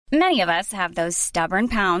Many of us have those stubborn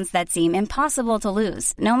pounds that seem impossible to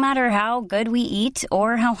lose, no matter how good we eat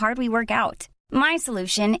or how hard we work out. My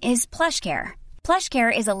solution is PlushCare.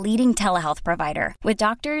 PlushCare is a leading telehealth provider with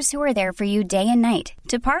doctors who are there for you day and night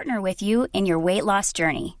to partner with you in your weight loss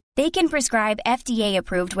journey. They can prescribe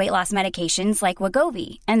FDA-approved weight loss medications like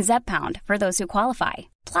Wegovy and Zepbound for those who qualify.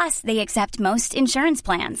 Plus, they accept most insurance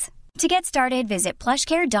plans. To get started, visit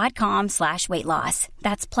plushcare.com/weightloss.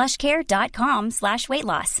 That's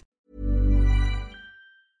plushcare.com/weightloss.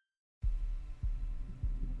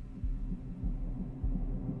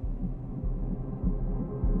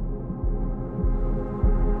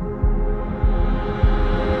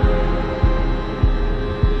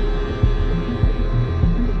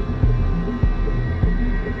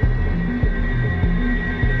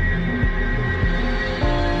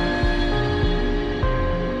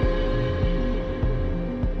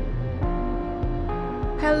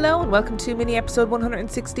 Hello and welcome to mini episode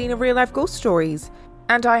 116 of Real Life Ghost Stories.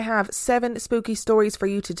 And I have 7 spooky stories for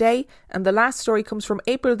you today, and the last story comes from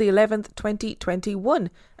April the 11th, 2021,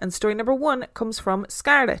 and story number 1 comes from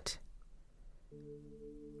Scarlett.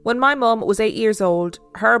 When my mum was 8 years old,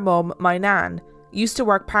 her mum, my nan, used to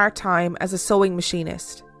work part-time as a sewing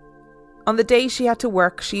machinist. On the day she had to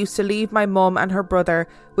work, she used to leave my mum and her brother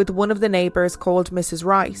with one of the neighbours called Mrs.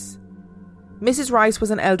 Rice. Mrs. Rice was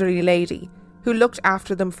an elderly lady who looked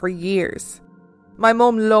after them for years. My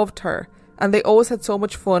mum loved her, and they always had so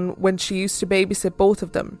much fun when she used to babysit both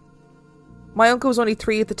of them. My uncle was only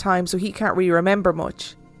 3 at the time, so he can't really remember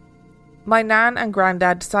much. My nan and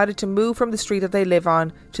granddad decided to move from the street that they live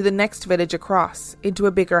on to the next village across, into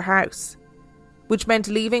a bigger house, which meant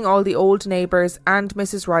leaving all the old neighbours and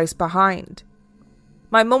Mrs. Rice behind.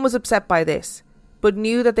 My mum was upset by this, but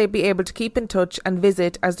knew that they'd be able to keep in touch and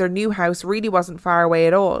visit as their new house really wasn't far away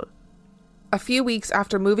at all. A few weeks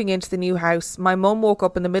after moving into the new house, my mum woke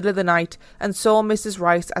up in the middle of the night and saw Mrs.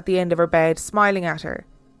 Rice at the end of her bed, smiling at her.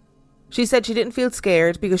 She said she didn't feel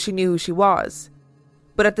scared because she knew who she was,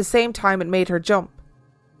 but at the same time it made her jump.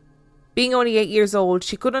 Being only 8 years old,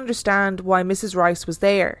 she couldn't understand why Mrs. Rice was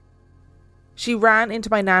there. She ran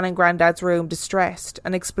into my nan and granddad's room distressed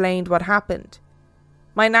and explained what happened.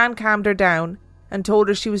 My nan calmed her down and told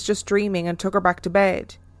her she was just dreaming and took her back to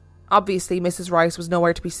bed. Obviously, Mrs. Rice was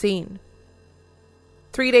nowhere to be seen.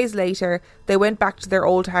 3 days later, they went back to their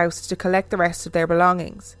old house to collect the rest of their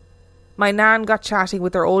belongings. My nan got chatting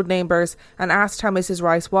with their old neighbours and asked how Mrs.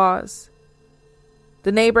 Rice was.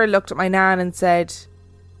 The neighbour looked at my nan and said,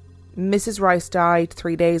 "Mrs. Rice died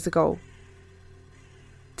 3 days ago."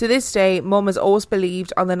 To this day, Mum has always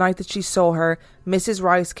believed on the night that she saw her, Mrs.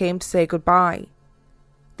 Rice came to say goodbye.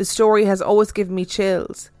 The story has always given me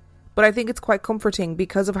chills, but I think it's quite comforting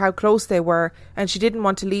because of how close they were, and she didn't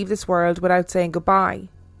want to leave this world without saying goodbye.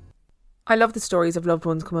 I love the stories of loved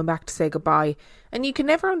ones coming back to say goodbye, and you can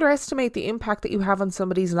never underestimate the impact that you have on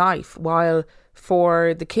somebody's life. While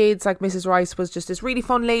for the kids, like Mrs. Rice was just this really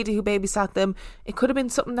fun lady who babysat them, it could have been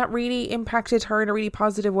something that really impacted her in a really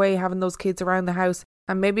positive way, having those kids around the house.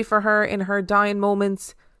 And maybe for her, in her dying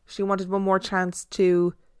moments, she wanted one more chance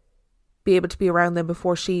to be able to be around them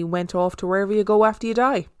before she went off to wherever you go after you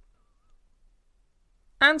die.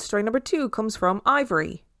 And story number 2 comes from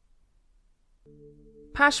Ivory.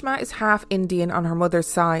 Pashma is half Indian on her mother's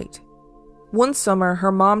side. One summer,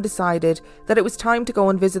 her mom decided that it was time to go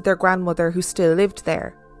and visit their grandmother who still lived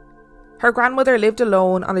there. Her grandmother lived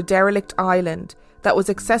alone on a derelict island that was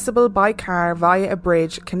accessible by car via a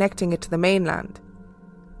bridge connecting it to the mainland.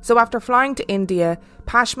 So after flying to India,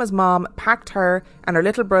 Pashma's mom packed her and her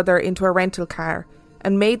little brother into a rental car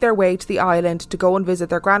and made their way to the island to go and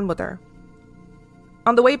visit their grandmother.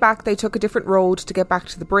 On the way back, they took a different road to get back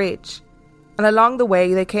to the bridge, and along the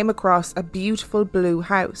way they came across a beautiful blue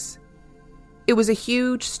house. It was a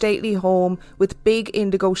huge, stately home with big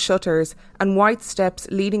indigo shutters and white steps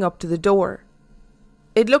leading up to the door.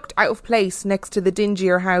 It looked out of place next to the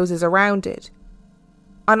dingier houses around it.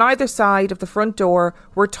 On either side of the front door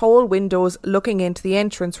were tall windows looking into the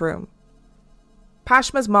entrance room.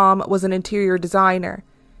 Pashma's mom was an interior designer,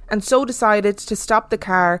 and so decided to stop the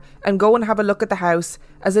car and go and have a look at the house,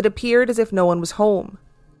 as it appeared as if no one was home.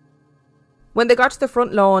 When they got to the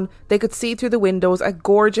front lawn, they could see through the windows a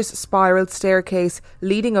gorgeous spiraled staircase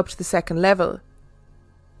leading up to the second level.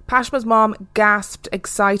 Pashma's mom gasped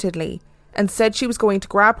excitedly and said she was going to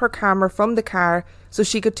grab her camera from the car so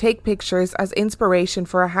she could take pictures as inspiration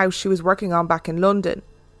for a house she was working on back in London.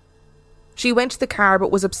 She went to the car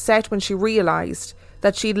but was upset when she realised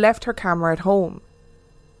that she'd left her camera at home.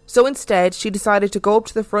 So instead, she decided to go up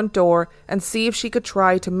to the front door and see if she could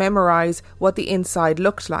try to memorise what the inside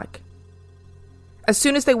looked like. As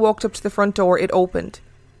soon as they walked up to the front door, it opened,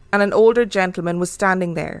 and an older gentleman was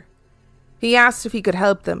standing there. He asked if he could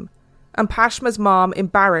help them, and Pashma's mom,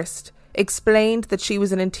 embarrassed, explained that she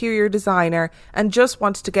was an interior designer and just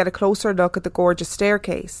wanted to get a closer look at the gorgeous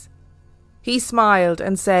staircase. He smiled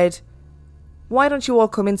and said, "Why don't you all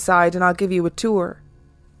come inside and I'll give you a tour?"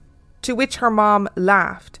 To which her mom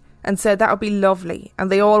laughed and said that would be lovely,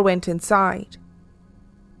 and they all went inside.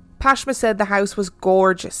 Pashma said the house was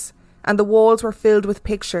gorgeous and the walls were filled with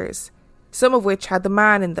pictures, some of which had the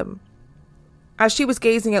man in them. As she was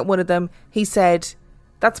gazing at one of them, he said,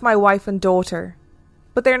 "That's my wife and daughter,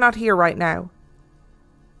 but they're not here right now."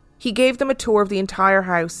 He gave them a tour of the entire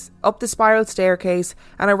house, up the spiral staircase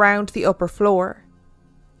and around the upper floor.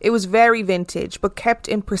 It was very vintage, but kept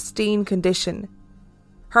in pristine condition.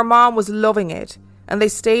 Her mom was loving it, and they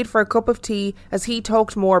stayed for a cup of tea as he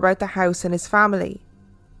talked more about the house and his family.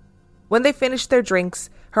 When they finished their drinks,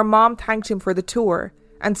 her mom thanked him for the tour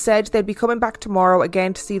and said they'd be coming back tomorrow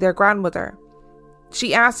again to see their grandmother.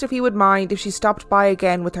 She asked if he would mind if she stopped by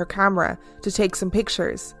again with her camera to take some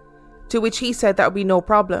pictures, to which he said that would be no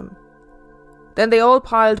problem. Then they all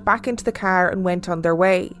piled back into the car and went on their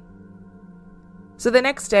way. So the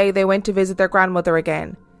next day they went to visit their grandmother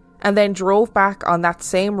again, and then drove back on that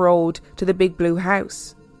same road to the big blue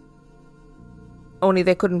house. Only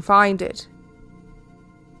they couldn't find it.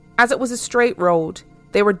 As it was a straight road,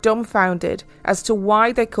 they were dumbfounded as to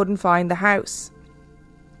why they couldn't find the house.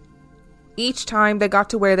 Each time they got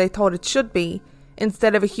to where they thought it should be,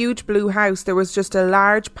 instead of a huge blue house, there was just a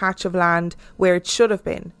large patch of land where it should have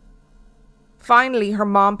been. Finally, her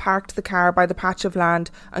mom parked the car by the patch of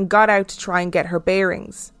land and got out to try and get her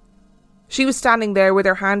bearings. She was standing there with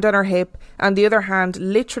her hand on her hip and the other hand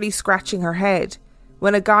literally scratching her head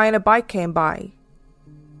when a guy on a bike came by.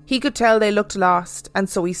 He could tell they looked lost, and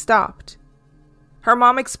so he stopped. Her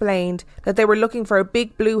mom explained that they were looking for a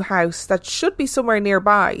big blue house that should be somewhere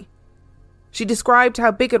nearby. She described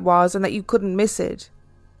how big it was and that you couldn't miss it.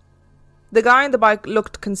 The guy on the bike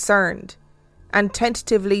looked concerned and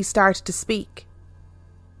tentatively started to speak.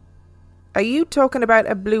 "Are you talking about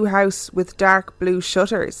a blue house with dark blue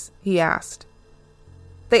shutters?" he asked.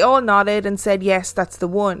 They all nodded and said yes, that's the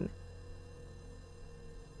one.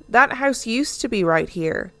 "That house used to be right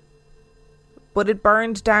here, but it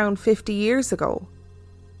burned down 50 years ago.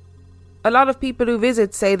 A lot of people who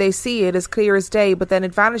visit say they see it as clear as day, but then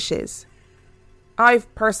it vanishes.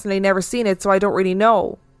 I've personally never seen it, so I don't really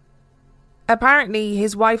know. Apparently,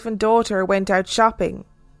 his wife and daughter went out shopping,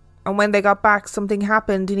 and when they got back, something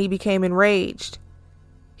happened and he became enraged.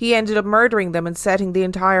 He ended up murdering them and setting the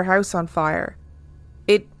entire house on fire.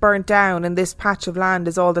 It burnt down, and this patch of land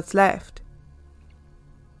is all that's left."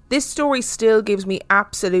 This story still gives me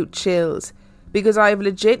absolute chills, because I've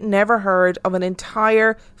legit never heard of an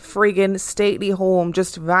entire friggin' stately home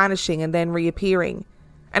just vanishing and then reappearing.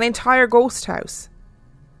 An entire ghost house.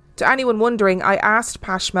 To anyone wondering, I asked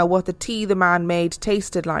Pashma what the tea the man made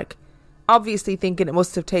tasted like, obviously thinking it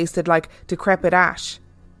must have tasted like decrepit ash,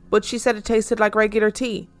 but she said it tasted like regular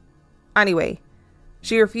tea. Anyway,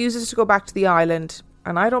 she refuses to go back to the island,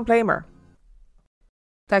 and I don't blame her.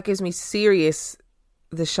 That gives me serious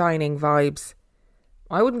The Shining vibes.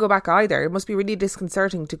 I wouldn't go back either. It must be really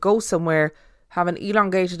disconcerting to go somewhere, have an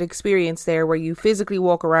elongated experience there where you physically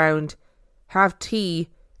walk around, have tea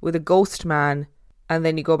with a ghost man, and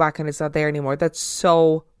then you go back and it's not there anymore. That's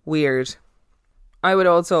so weird. I would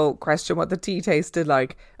also question what the tea tasted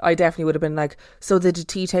like. I definitely would have been like, so did the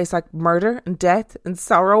tea taste like murder and death and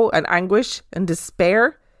sorrow and anguish and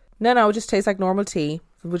despair? No, it just tastes like normal tea,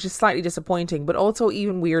 which is slightly disappointing, but also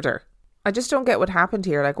even weirder. I just don't get what happened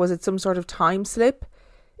here. Like, was it some sort of time slip?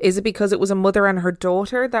 Is it because it was a mother and her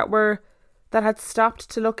daughter that had stopped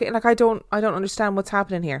to look at? Like, I don't understand what's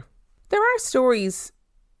happening here. There are stories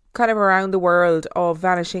kind of around the world of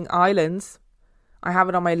vanishing islands. I have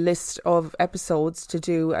it on my list of episodes to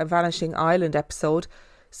do a vanishing island episode.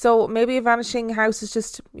 So maybe a vanishing house is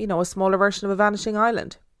just, a smaller version of a vanishing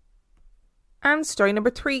island. And story number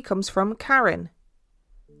 3 comes from Karen.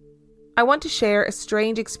 I want to share a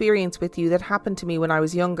strange experience with you that happened to me when I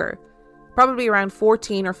was younger, probably around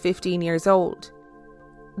 14 or 15 years old.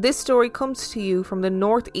 This story comes to you from the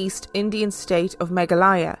northeast Indian state of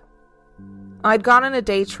Meghalaya. I'd gone on a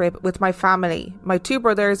day trip with my family, my 2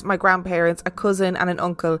 brothers, my grandparents, a cousin and an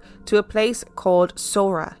uncle, to a place called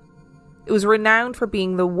Sora. It was renowned for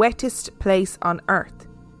being the wettest place on earth.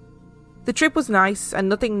 The trip was nice and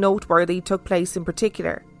nothing noteworthy took place in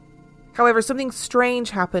particular. However, something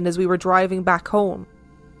strange happened as we were driving back home.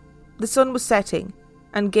 The sun was setting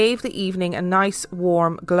and gave the evening a nice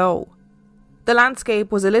warm glow. The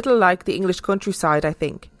landscape was a little like the English countryside, I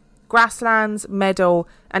think. Grasslands, meadow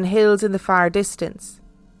and hills in the far distance.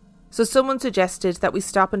 So someone suggested that we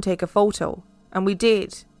stop and take a photo, and we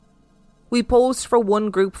did. We posed for one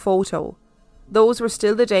group photo. Those were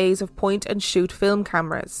still the days of point and shoot film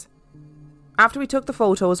cameras. After we took the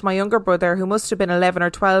photos, my younger brother, who must have been 11 or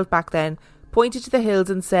 12 back then, pointed to the hills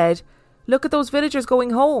and said, "Look at those villagers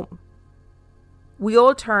going home." We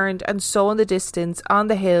all turned and saw in the distance, on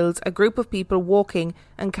the hills, a group of people walking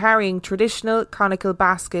and carrying traditional conical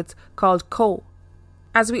baskets called ko.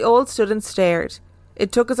 As we all stood and stared,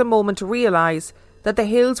 it took us a moment to realise that the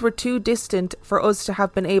hills were too distant for us to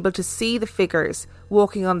have been able to see the figures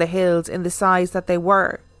walking on the hills in the size that they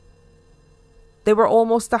were. They were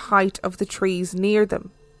almost the height of the trees near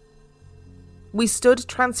them. We stood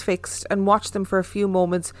transfixed and watched them for a few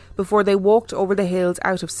moments before they walked over the hills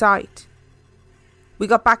out of sight. We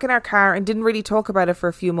got back in our car and didn't really talk about it for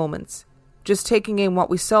a few moments, just taking in what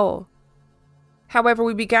we saw. However,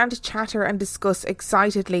 we began to chatter and discuss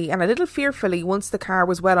excitedly and a little fearfully once the car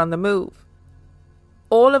was well on the move.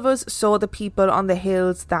 All of us saw the people on the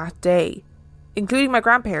hills that day, including my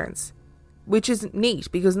grandparents, which is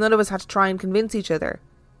neat because none of us had to try and convince each other.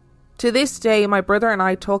 To this day, my brother and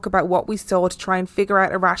I talk about what we saw to try and figure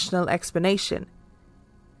out a rational explanation.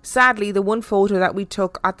 Sadly, the one photo that we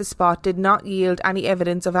took at the spot did not yield any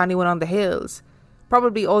evidence of anyone on the hills,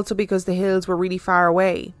 probably also because the hills were really far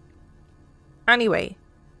away. Anyway,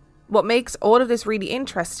 what makes all of this really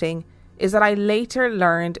interesting is that I later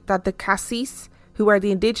learned that the Casis, who are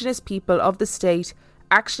the indigenous people of the state,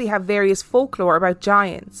 actually have various folklore about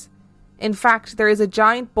giants. In fact, there is a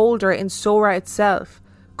giant boulder in Sora itself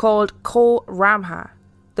called Ko Ramha,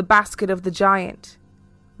 the basket of the giant.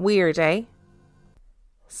 Weird, eh?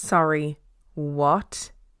 Sorry,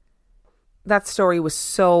 what? That story was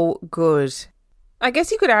so good. I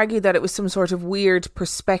guess you could argue that it was some sort of weird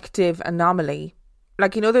perspective anomaly.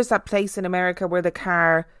 Like, you know, there's that place in America where the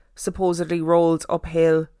car supposedly rolls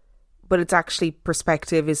uphill, but it's actually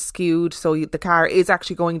perspective is skewed, so the car is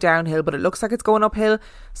actually going downhill, but it looks like it's going uphill.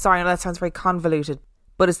 Sorry, I know that sounds very convoluted,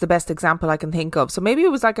 but it's the best example I can think of. So maybe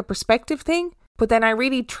it was like a perspective thing, but then I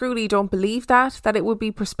really truly don't believe that it would be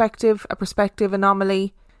a perspective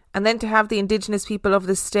anomaly. And then to have the indigenous people of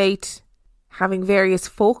the state having various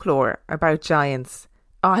folklore about giants.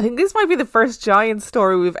 Oh, I think this might be the first giant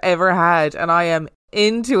story we've ever had, and I am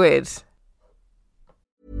into it.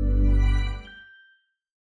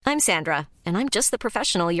 I'm Sandra, and I'm just the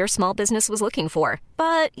professional your small business was looking for.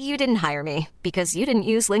 But you didn't hire me because you didn't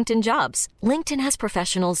use LinkedIn Jobs. LinkedIn has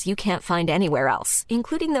professionals you can't find anywhere else,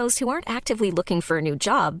 including those who aren't actively looking for a new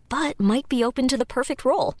job, but might be open to the perfect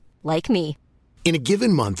role, like me. In a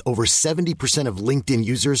given month, over 70% of LinkedIn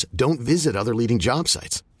users don't visit other leading job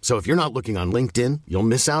sites. So if you're not looking on LinkedIn, you'll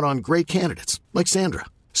miss out on great candidates like Sandra.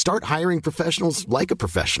 Start hiring professionals like a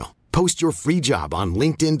professional. Post your free job on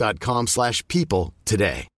linkedin.com/people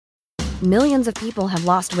today. Millions of people have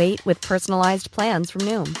lost weight with personalized plans from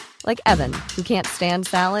Noom. Like Evan, who can't stand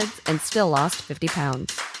salads and still lost 50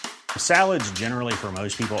 pounds. Salads generally for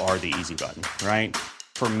most people are the easy button, right?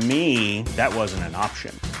 For me, that wasn't an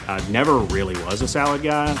option. I never really was a salad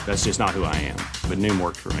guy. That's just not who I am. But Noom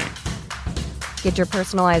worked for me. Get your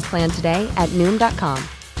personalized plan today at Noom.com.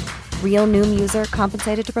 Real Noom user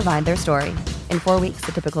compensated to provide their story. In 4 weeks,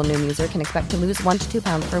 the typical Noom user can expect to lose 1 to 2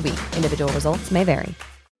 pounds per week. Individual results may vary.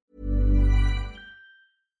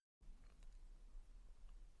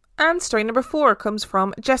 And story number 4 comes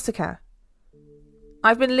from Jessica.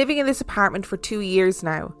 I've been living in this apartment for 2 years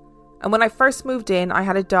now. And when I first moved in, I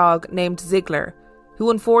had a dog named Ziegler, who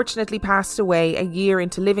unfortunately passed away a year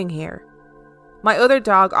into living here. My other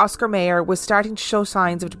dog, Oscar Mayer, was starting to show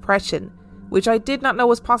signs of depression, which I did not know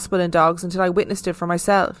was possible in dogs until I witnessed it for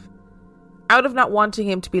myself. Out of not wanting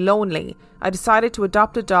him to be lonely, I decided to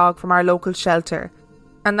adopt a dog from our local shelter,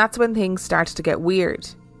 and that's when things started to get weird.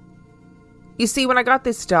 You see, when I got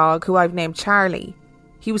this dog, who I've named Charlie,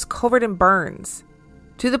 he was covered in burns,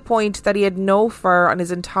 to the point that he had no fur on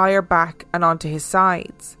his entire back and onto his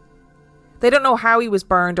sides. They don't know how he was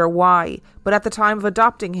burned or why, but at the time of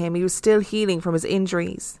adopting him, he was still healing from his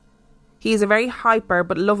injuries. He is a very hyper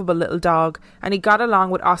but lovable little dog, and he got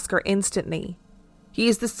along with Oscar instantly. He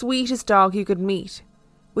is the sweetest dog you could meet,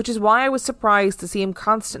 which is why I was surprised to see him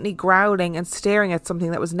constantly growling and staring at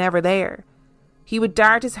something that was never there. He would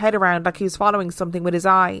dart his head around like he was following something with his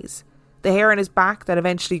eyes. The hair on his back that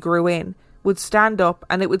eventually grew in would stand up,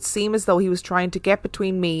 and it would seem as though he was trying to get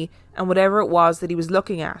between me and whatever it was that he was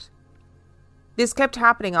looking at. This kept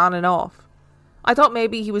happening on and off. I thought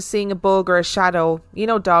maybe he was seeing a bug or a shadow. You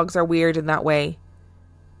know, dogs are weird in that way.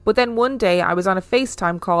 But then one day I was on a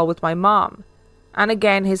FaceTime call with my mom, and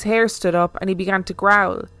again his hair stood up and he began to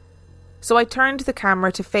growl. So I turned the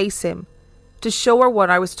camera to face him, to show her what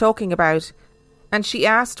I was talking about, and she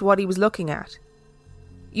asked what he was looking at.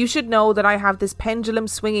 You should know that I have this pendulum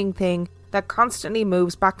swinging thing that constantly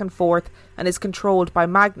moves back and forth and is controlled by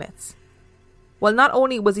magnets. Well, not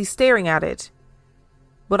only was he staring at it,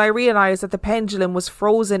 but I realised that the pendulum was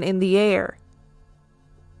frozen in the air.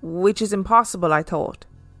 Which is impossible, I thought.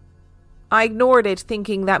 I ignored it,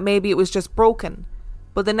 thinking that maybe it was just broken,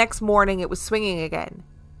 but the next morning it was swinging again.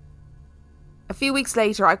 A few weeks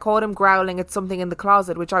later, I caught him growling at something in the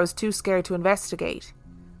closet, which I was too scared to investigate.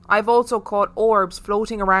 I've also caught orbs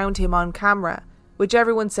floating around him on camera, which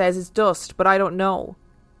everyone says is dust, but I don't know.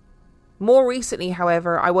 More recently,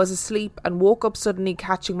 however, I was asleep and woke up suddenly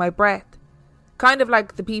catching my breath. Kind of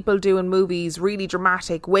like the people do in movies, really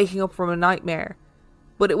dramatic, waking up from a nightmare.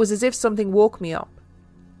 But it was as if something woke me up.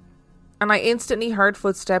 And I instantly heard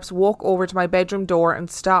footsteps walk over to my bedroom door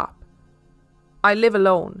and stop. I live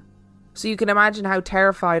alone, so you can imagine how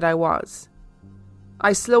terrified I was.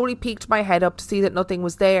 I slowly peeked my head up to see that nothing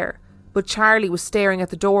was there, but Charlie was staring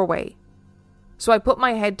at the doorway. So I put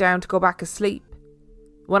my head down to go back asleep,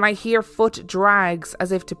 when I hear foot drags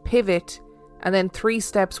as if to pivot and then 3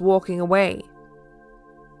 steps walking away.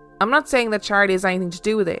 I'm not saying that Charlie has anything to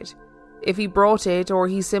do with it, if he brought it or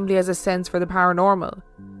he simply has a sense for the paranormal.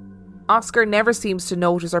 Oscar never seems to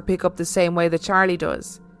notice or pick up the same way that Charlie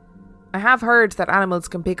does. I have heard that animals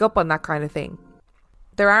can pick up on that kind of thing.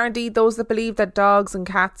 There are indeed those that believe that dogs and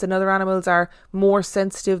cats and other animals are more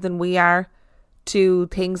sensitive than we are to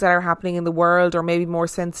things that are happening in the world, or maybe more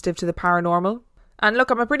sensitive to the paranormal. And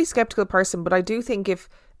look, I'm a pretty skeptical person, but I do think if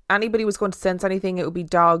anybody was going to sense anything, it would be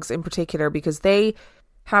dogs in particular, because they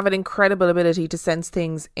have an incredible ability to sense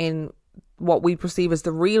things in what we perceive as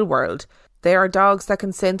the real world. There are dogs that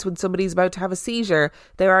can sense when somebody's about to have a seizure.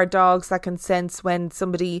 There are dogs that can sense when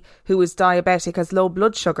somebody who is diabetic has low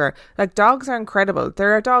blood sugar. Like, dogs are incredible.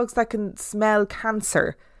 There are dogs that can smell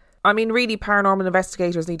cancer. I mean, really, paranormal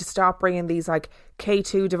investigators need to stop bringing these like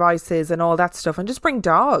K2 devices and all that stuff and just bring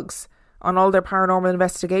dogs on all their paranormal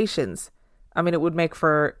investigations. I mean, it would make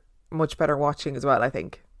for much better watching as well, I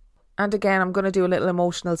think. And again, I'm going to do a little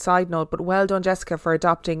emotional side note, but well done, Jessica, for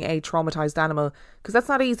adopting a traumatised animal, because that's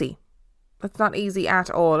not easy. That's not easy at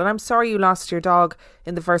all. And I'm sorry you lost your dog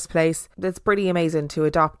in the first place. It's pretty amazing to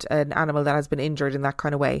adopt an animal that has been injured in that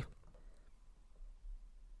kind of way.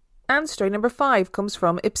 And story number 5 comes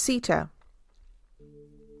from Ipsita.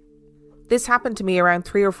 This happened to me around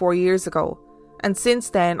 3 or 4 years ago, and since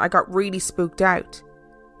then I got really spooked out.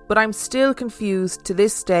 But I'm still confused to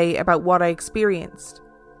this day about what I experienced.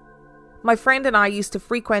 My friend and I used to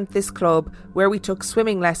frequent this club where we took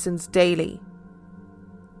swimming lessons daily.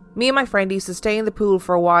 Me and my friend used to stay in the pool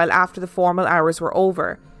for a while after the formal hours were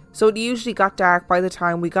over, so it usually got dark by the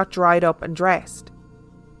time we got dried up and dressed.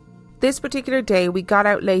 This particular day we got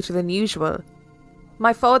out later than usual.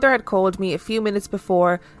 My father had called me a few minutes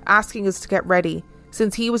before asking us to get ready,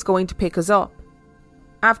 since he was going to pick us up.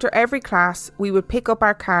 After every class, we would pick up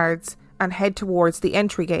our cards and head towards the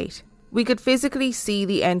entry gate. We could physically see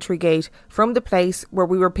the entry gate from the place where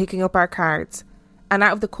we were picking up our cards, and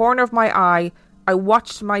out of the corner of my eye, I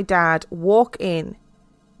watched my dad walk in,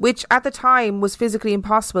 which at the time was physically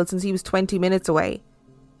impossible since he was 20 minutes away.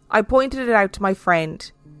 I pointed it out to my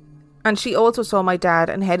friend, and she also saw my dad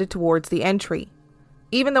and headed towards the entry.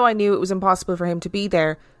 Even though I knew it was impossible for him to be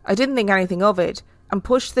there, I didn't think anything of it and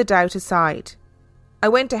pushed the doubt aside. I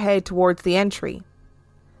went ahead towards the entry.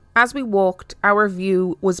 As we walked, our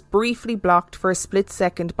view was briefly blocked for a split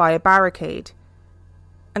second by a barricade,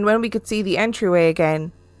 and when we could see the entryway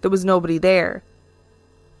again, there was nobody there.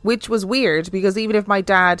 Which was weird, because even if my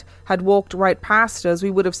dad had walked right past us, we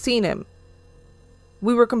would have seen him.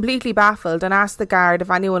 We were completely baffled and asked the guard if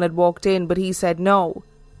anyone had walked in, but he said no.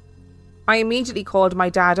 I immediately called my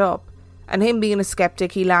dad up, and him being a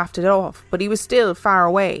skeptic, he laughed it off, but he was still far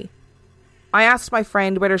away. I asked my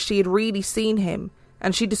friend whether she had really seen him,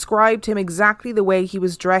 and she described him exactly the way he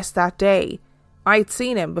was dressed that day. I had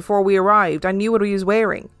seen him before we arrived. I knew what he was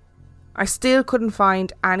wearing. I still couldn't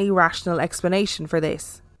find any rational explanation for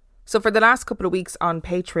this. So for the last couple of weeks on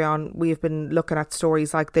Patreon, we've been looking at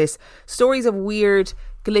stories like this. Stories of weird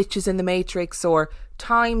glitches in the Matrix or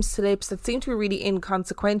time slips that seem to be really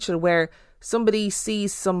inconsequential, where somebody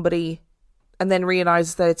sees somebody and then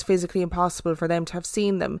realises that it's physically impossible for them to have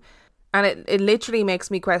seen them. And it literally makes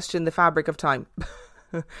me question the fabric of time,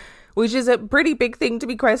 which is a pretty big thing to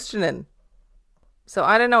be questioning. So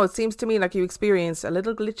I don't know, it seems to me like you experienced a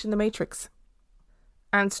little glitch in the Matrix.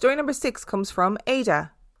 And story number 6 comes from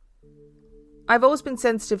Ada. I've always been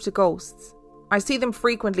sensitive to ghosts. I see them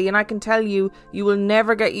frequently, and I can tell you, you will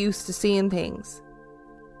never get used to seeing things.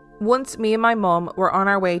 Once me and my mum were on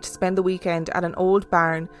our way to spend the weekend at an old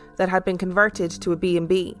barn that had been converted to a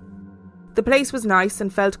B&B. The place was nice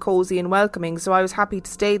and felt cosy and welcoming, so I was happy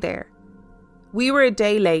to stay there. We were a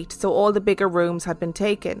day late, so all the bigger rooms had been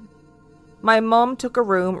taken. My mum took a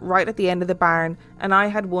room right at the end of the barn and I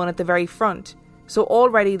had one at the very front, so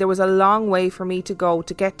already there was a long way for me to go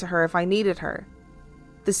to get to her if I needed her.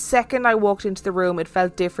 The second I walked into the room, it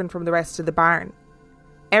felt different from the rest of the barn.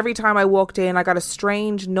 Every time I walked in, I got a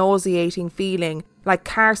strange, nauseating feeling, like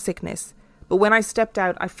car sickness, but when I stepped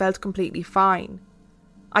out, I felt completely fine.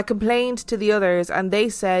 I complained to the others and they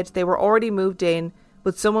said they were already moved in,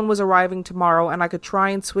 but someone was arriving tomorrow and I could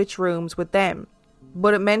try and switch rooms with them,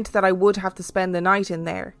 but it meant that I would have to spend the night in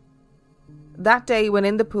there. That day, when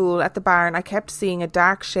in the pool at the barn, I kept seeing a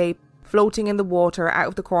dark shape floating in the water out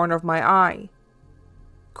of the corner of my eye.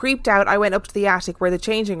 Creeped out, I went up to the attic where the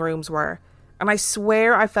changing rooms were, and I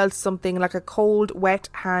swear I felt something like a cold, wet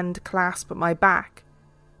hand clasp my back.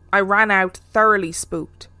 I ran out, thoroughly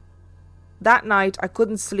spooked. That night I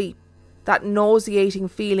couldn't sleep. That nauseating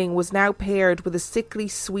feeling was now paired with a sickly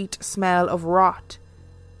sweet smell of rot.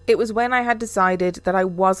 It was when I had decided that I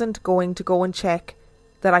wasn't going to go and check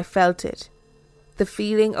that I felt it. The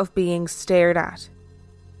feeling of being stared at.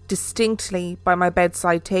 Distinctly by my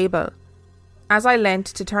bedside table. As I leant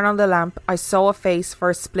to turn on the lamp, I saw a face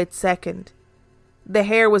for a split second. The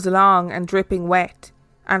hair was long and dripping wet,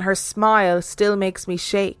 and her smile still makes me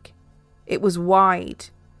shake. It was wide.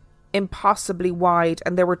 Impossibly wide,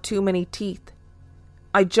 and there were too many teeth.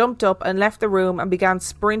 I jumped up and left the room and began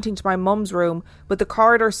sprinting to my mum's room, but the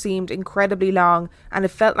corridor seemed incredibly long and it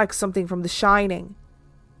felt like something from The Shining.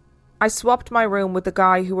 I swapped my room with the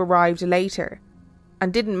guy who arrived later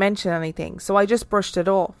and didn't mention anything, so I just brushed it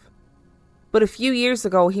off. But a few years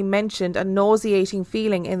ago he mentioned a nauseating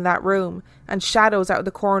feeling in that room and shadows out of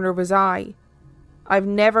the corner of his eye. I've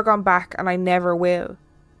never gone back and I never will.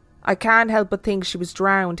 I can't help but think she was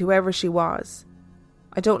drowned, whoever she was.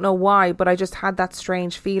 I don't know why, but I just had that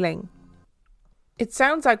strange feeling. It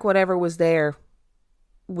sounds like whatever was there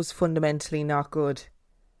was fundamentally not good.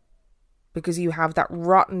 Because you have that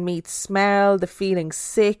rotten meat smell, the feeling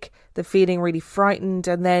sick, the feeling really frightened,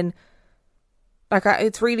 and then,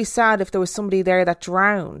 it's really sad if there was somebody there that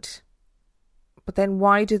drowned. But then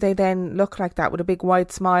why do they then look like that with a big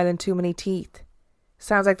wide smile and too many teeth?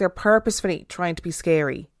 Sounds like they're purposefully trying to be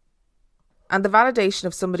scary. And the validation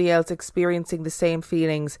of somebody else experiencing the same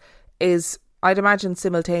feelings is, I'd imagine,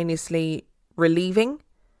 simultaneously relieving,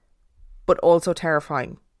 but also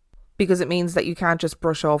terrifying, because it means that you can't just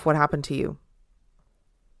brush off what happened to you.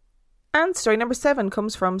 And story number 7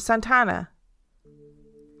 comes from Santana.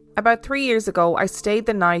 About 3 years ago, I stayed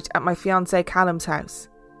the night at my fiancé Callum's house.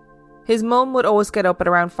 His mum would always get up at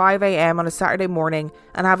around 5 a.m. on a Saturday morning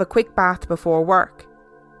and have a quick bath before work.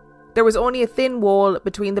 There was only a thin wall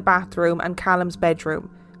between the bathroom and Callum's bedroom,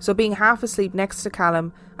 so being half asleep next to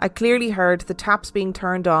Callum, I clearly heard the taps being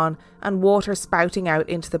turned on and water spouting out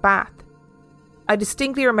into the bath. I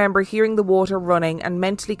distinctly remember hearing the water running and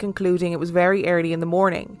mentally concluding it was very early in the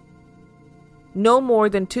morning. No more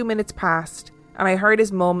than 2 minutes passed, and I heard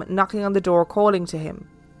his mum knocking on the door calling to him.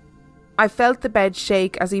 I felt the bed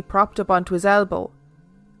shake as he propped up onto his elbow.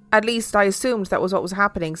 At least I assumed that was what was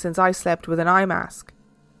happening since I slept with an eye mask.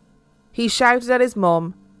 He shouted at his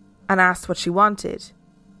mum and asked what she wanted.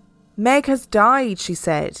 "Meg has died," she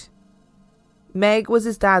said. Meg was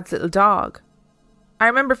his dad's little dog. I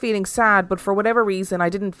remember feeling sad, but for whatever reason I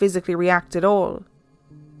didn't physically react at all.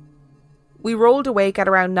 We rolled awake at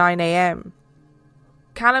around 9 a.m.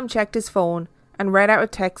 Callum checked his phone and read out a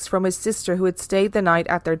text from his sister who had stayed the night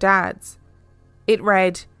at their dad's. It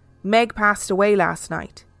read, "Meg passed away last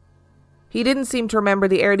night." He didn't seem to remember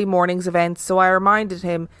the early morning's events, so I reminded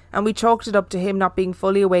him and we chalked it up to him not being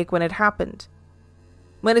fully awake when it happened.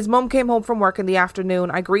 When his mum came home from work in the afternoon,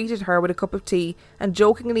 I greeted her with a cup of tea and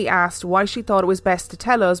jokingly asked why she thought it was best to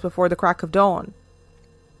tell us before the crack of dawn.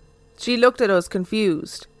 She looked at us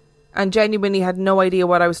confused and genuinely had no idea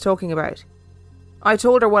what I was talking about. I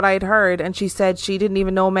told her what I had heard and she said she didn't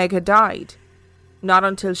even know Meg had died. Not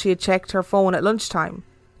until she had checked her phone at lunchtime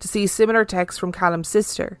to see similar texts from Callum's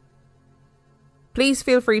sister. Please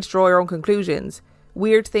feel free to draw your own conclusions.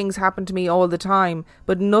 Weird things happen to me all the time,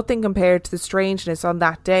 but nothing compared to the strangeness on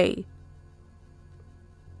that day.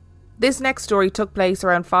 This next story took place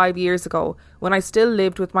around 5 years ago, when I still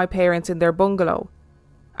lived with my parents in their bungalow.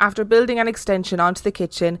 After building an extension onto the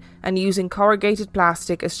kitchen and using corrugated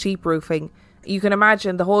plastic as sheep roofing, you can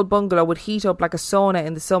imagine the whole bungalow would heat up like a sauna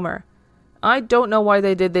in the summer. I don't know why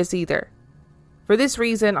they did this either. For this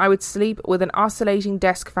reason, I would sleep with an oscillating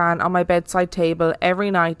desk fan on my bedside table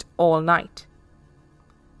every night, all night.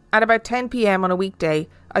 At about 10 p.m. on a weekday,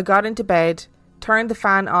 I got into bed, turned the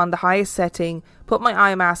fan on the highest setting, put my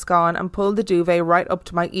eye mask on and pulled the duvet right up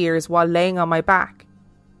to my ears while laying on my back.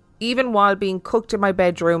 Even while being cooked in my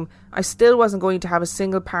bedroom, I still wasn't going to have a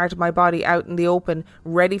single part of my body out in the open,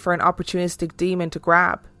 ready for an opportunistic demon to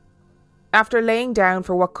grab. After laying down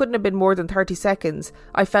for what couldn't have been more than 30 seconds,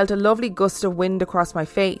 I felt a lovely gust of wind across my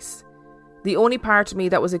face, the only part of me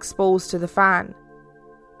that was exposed to the fan.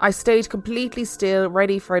 I stayed completely still,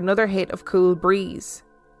 ready for another hit of cool breeze.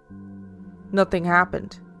 Nothing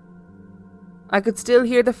happened. I could still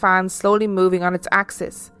hear the fan slowly moving on its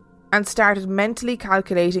axis, and started mentally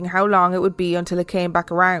calculating how long it would be until it came back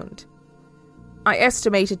around. I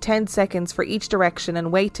estimated 10 seconds for each direction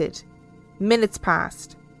and waited. Minutes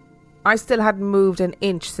passed. I still hadn't moved an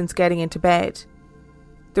inch since getting into bed.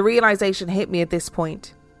 The realisation hit me at this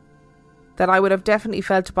point, that I would have definitely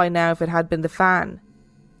felt it by now if it had been the fan.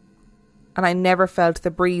 And I never felt the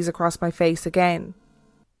breeze across my face again.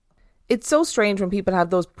 It's so strange when people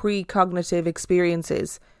have those precognitive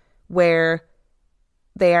experiences where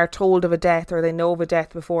they are told of a death or they know of a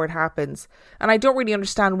death before it happens. And I don't really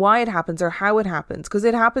understand why it happens or how it happens, because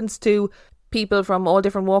it happens to people from all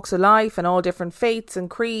different walks of life and all different faiths and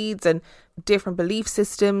creeds and different belief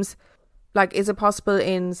systems. Like, is it possible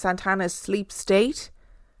in Santana's sleep state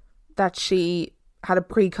that she had a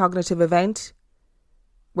precognitive event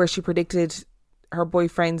where she predicted her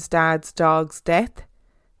boyfriend's dad's dog's death?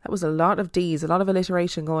 That was a lot of D's, a lot of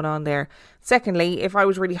alliteration going on there. Secondly, if I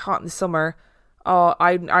was really hot in the summer,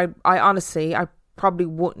 I honestly, I probably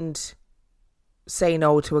wouldn't say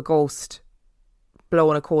no to a ghost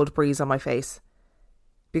blowing a cold breeze on my face,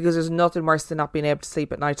 because there's nothing worse than not being able to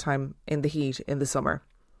sleep at night time in the heat in the summer.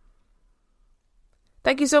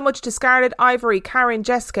 Thank you so much to Scarlett, Ivory, Karen,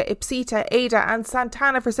 Jessica, Ipsita, Ada and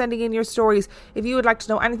Santana for sending in your stories. If you would like to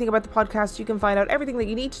know anything about the podcast, you can find out everything that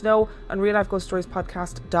you need to know on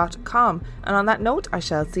reallifeghoststoriespodcast.com. And on that note, I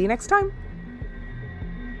shall see you next time.